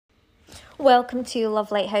Welcome to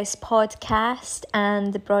Love Lighthouse podcast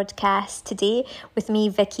and the broadcast today with me,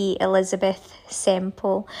 Vicky Elizabeth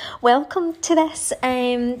Semple. Welcome to this.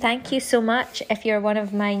 Thank you so much if you're one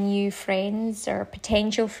of my new friends or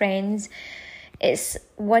potential friends. It's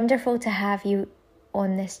wonderful to have you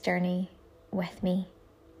on this journey with me.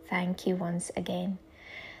 Thank you once again.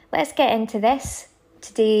 Let's get into this.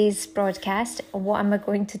 Today's broadcast. What am I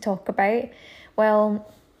going to talk about?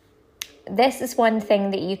 Well, this is one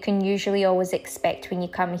thing that you can usually always expect when you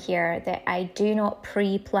come here, that I do not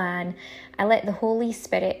pre-plan. I let the Holy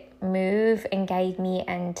Spirit move and guide me,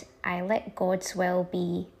 and I let God's will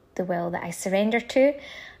be the will that I surrender to.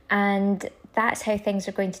 And that's how things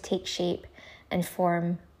are going to take shape and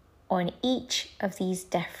form on each of these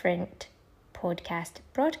different podcast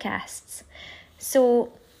broadcasts.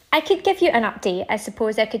 So I could give you an update. I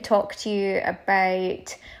suppose I could talk to you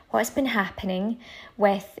about what's been happening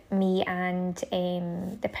with me and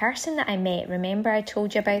the person that I met. Remember I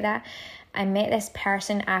told you about that? I met this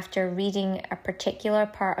person after reading a particular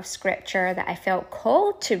part of scripture that I felt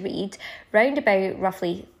called to read round about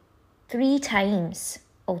roughly 3 times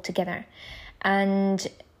altogether. And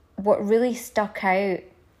what really stuck out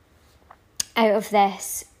of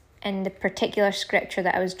this in the particular scripture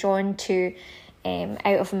that I was drawn to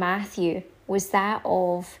out of Matthew was that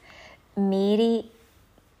of Mary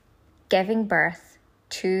giving birth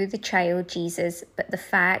to the child Jesus, but the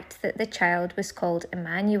fact that the child was called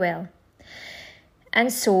Immanuel.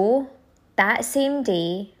 And so that same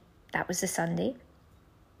day, that was the Sunday,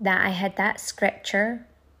 that I had that scripture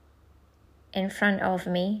in front of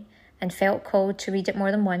me and felt called to read it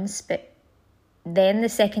more than once, but then the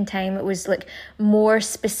second time it was like more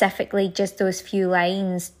specifically just those few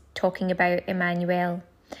lines talking about Immanuel.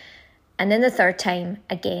 And then the third time,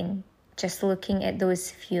 again, just looking at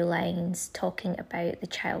those few lines talking about the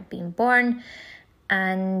child being born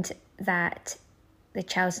and that the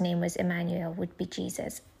child's name was Immanuel, would be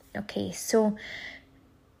Jesus. Okay, so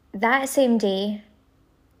that same day,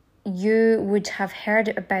 you would have heard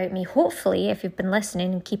about me, hopefully, if you've been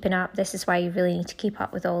listening and keeping up. This is why you really need to keep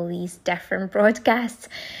up with all these different broadcasts.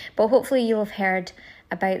 But hopefully you'll have heard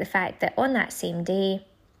about the fact that on that same day,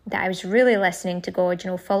 that I was really listening to God,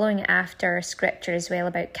 following after scripture as well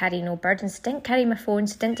about carrying no burdens. Didn't carry my phone,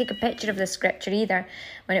 so didn't take a picture of the scripture either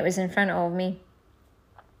when it was in front of me.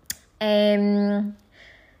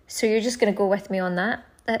 So you're just going to go with me on that.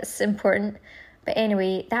 That's important. But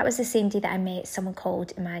anyway, that was the same day that I met someone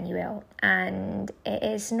called Immanuel, and it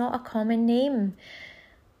is not a common name.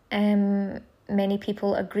 Many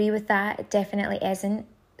people agree with that. It definitely isn't.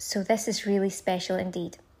 So this is really special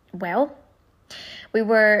indeed. Well, we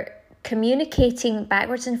were communicating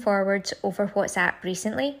backwards and forwards over WhatsApp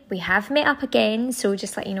recently. We have met up again, so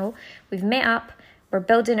just let you know, we've met up, we're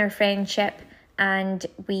building our friendship, and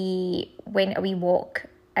we went a wee walk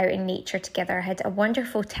out in nature together. I had a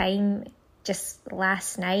wonderful time just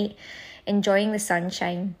last night, enjoying the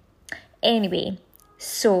sunshine. Anyway,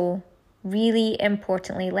 so really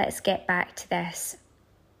importantly, let's get back to this.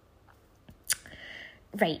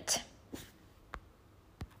 Right.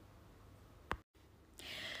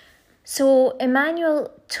 So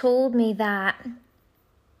Immanuel told me that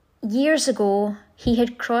years ago he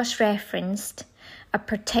had cross-referenced a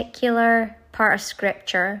particular part of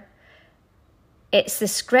scripture. It's the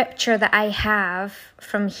scripture that I have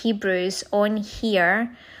from Hebrews on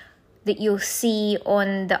here that you'll see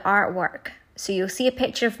on the artwork. So you'll see a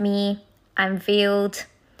picture of me. I'm veiled,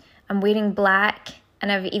 I'm wearing black,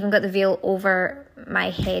 and I've even got the veil over my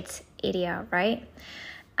head area, right?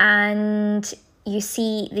 And you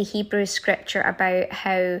see the Hebrew scripture about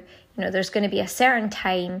how, there's going to be a certain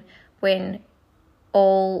time when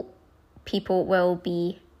all people will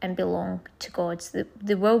be and belong to God.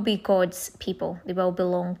 They will be God's people. They will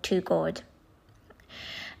belong to God.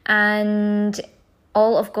 And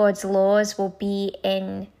all of God's laws will be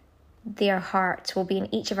in their hearts, will be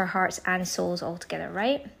in each of our hearts and souls altogether,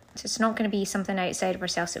 right? So it's not going to be something outside of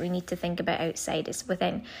ourselves that we need to think about outside. It's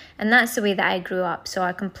within. And that's the way that I grew up. So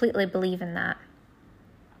I completely believe in that.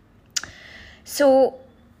 So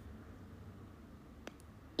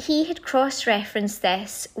he had cross-referenced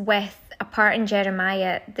this with a part in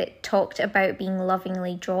Jeremiah that talked about being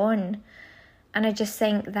lovingly drawn. And I just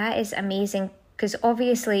think that is amazing, because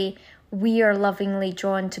obviously we are lovingly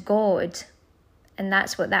drawn to God. And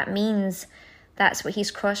that's what that means. That's what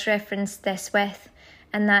he's cross-referenced this with.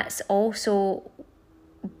 And that's also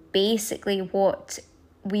basically what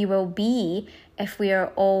we will be if we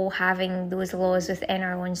are all having those laws within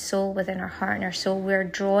our own soul, within our heart and our soul.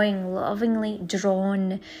 We're lovingly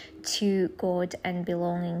drawn to God and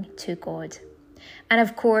belonging to God. And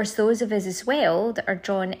of course, those of us as well that are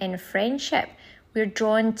drawn in friendship, we're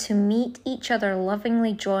drawn to meet each other,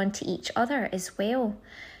 lovingly drawn to each other as well.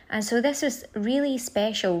 And so this is really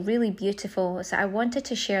special, really beautiful. So I wanted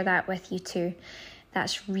to share that with you too.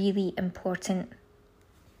 That's really important.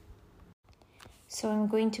 So I'm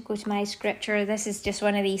going to go to my scripture. This is just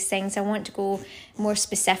one of these things. I want to go more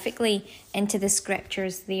specifically into the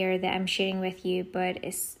scriptures there that I'm sharing with you, but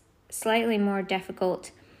it's slightly more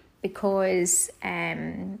difficult because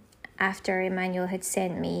after Immanuel had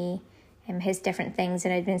sent me his different things,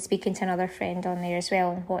 and I'd been speaking to another friend on there as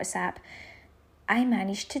well on WhatsApp, I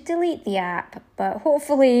managed to delete the app, but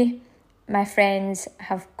hopefully my friends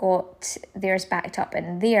have got theirs backed up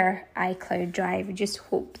in their iCloud drive. I just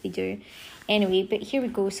hope they do. Anyway, but here we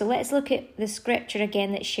go. So let's look at the scripture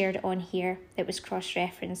again that's shared on here that was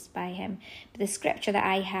cross-referenced by him. But the scripture that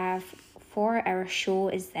I have for our show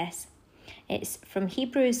is this. It's from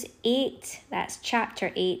Hebrews 8, that's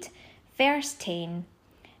chapter 8, verse 10.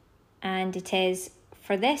 And it is,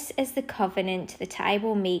 "For this is the covenant that I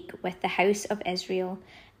will make with the house of Israel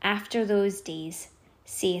after those days,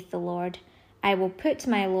 saith the Lord. I will put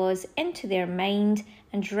my laws into their mind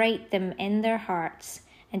and write them in their hearts,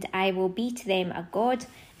 and I will be to them a God,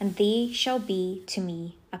 and they shall be to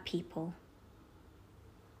me a people."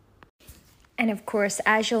 And of course,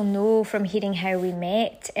 as you'll know from hearing how we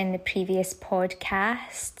met in the previous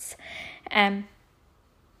podcasts,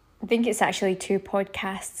 I think it's actually 2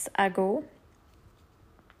 podcasts ago,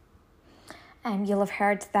 you'll have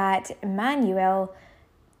heard that Immanuel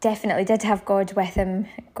definitely did have God with him.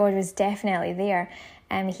 God was definitely there.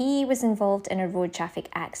 He was involved in a road traffic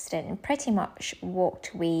accident and pretty much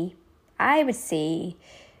walked away, I would say,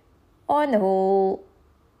 on the whole,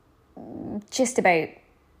 just about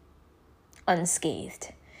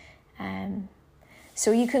unscathed.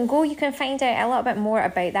 So you can find out a little bit more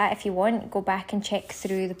about that if you want. Go back and check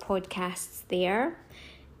through the podcasts there.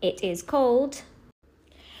 It is called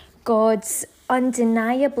God's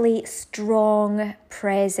Undeniably Strong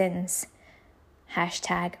Presence. #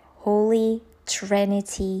 Holy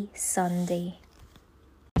Trinity Sunday.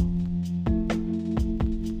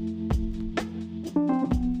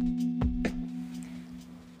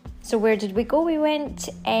 So where did we go? We went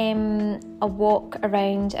a walk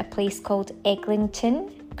around a place called Eglinton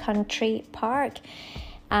Country Park,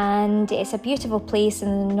 and it's a beautiful place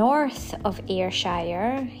in the north of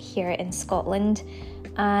Ayrshire here in Scotland,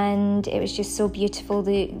 and it was just so beautiful.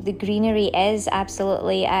 The greenery is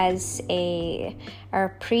absolutely, as our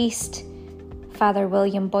priest Father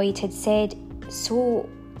William Boyd had said, so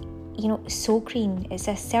green. It's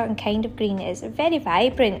a certain kind of green. It's very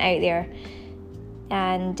vibrant out there.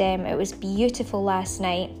 And it was beautiful last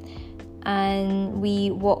night, and we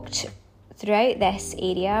walked throughout this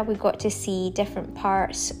area. We got to see different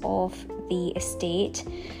parts of the estate,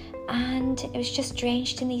 and it was just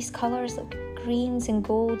drenched in these colours, like greens and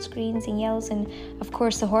golds, greens and yellows, and of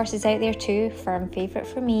course the horses out there too, firm favourite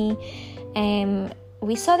for me.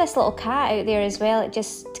 We saw this little cat out there as well. It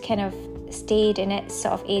just kind of stayed in its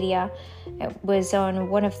sort of area. It was on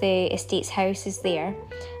one of the estate's houses there.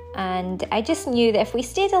 And I just knew that if we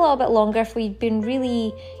stayed a little bit longer, if we'd been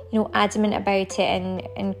really, adamant about it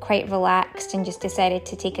and quite relaxed and just decided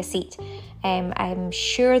to take a seat, I'm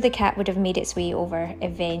sure the cat would have made its way over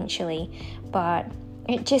eventually. But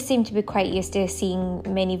it just seemed to be quite used to seeing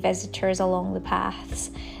many visitors along the paths,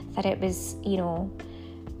 that it was,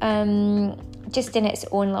 just in its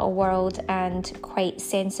own little world and quite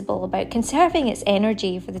sensible about conserving its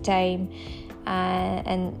energy for the time.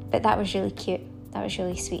 But that was really cute. That was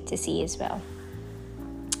really sweet to see as well.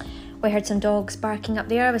 We heard some dogs barking up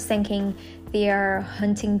there. I was thinking they are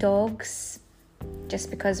hunting dogs, just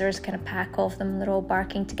because there's kind of a pack of them. They're all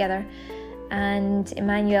barking together. And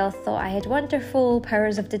Immanuel thought I had wonderful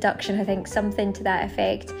powers of deduction, I think, something to that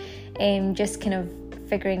effect. Just kind of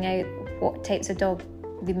figuring out what types of dog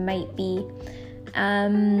they might be.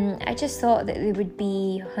 I just thought that they would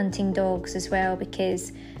be hunting dogs as well,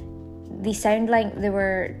 because they sound like they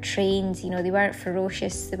were trained, they weren't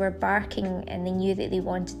ferocious. They were barking and they knew that they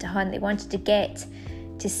wanted to hunt. They wanted to get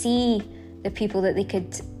to see the people that they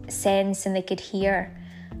could sense and they could hear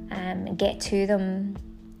and get to them.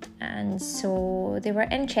 And so they were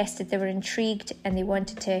interested, they were intrigued, and they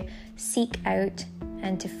wanted to seek out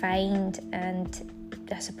and to find and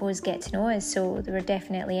I suppose get to know us. So they were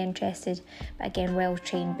definitely interested, but again, well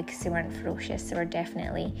trained, because they weren't ferocious. They were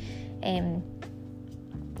definitely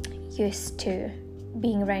used to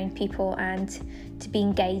being around people and to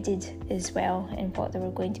being guided as well in what they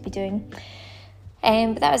were going to be doing.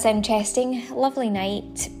 But that was interesting. Lovely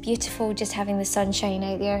night, beautiful, just having the sunshine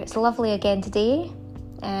out there. It's lovely again today.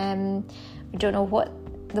 We don't know what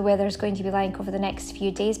the weather is going to be like over the next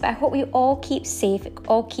few days, but I hope you all keep safe,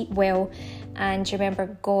 all keep well, and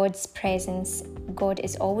remember God's presence. God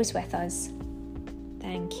is always with us.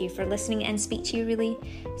 Thank you for listening, and speak to you really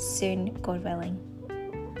soon, God willing.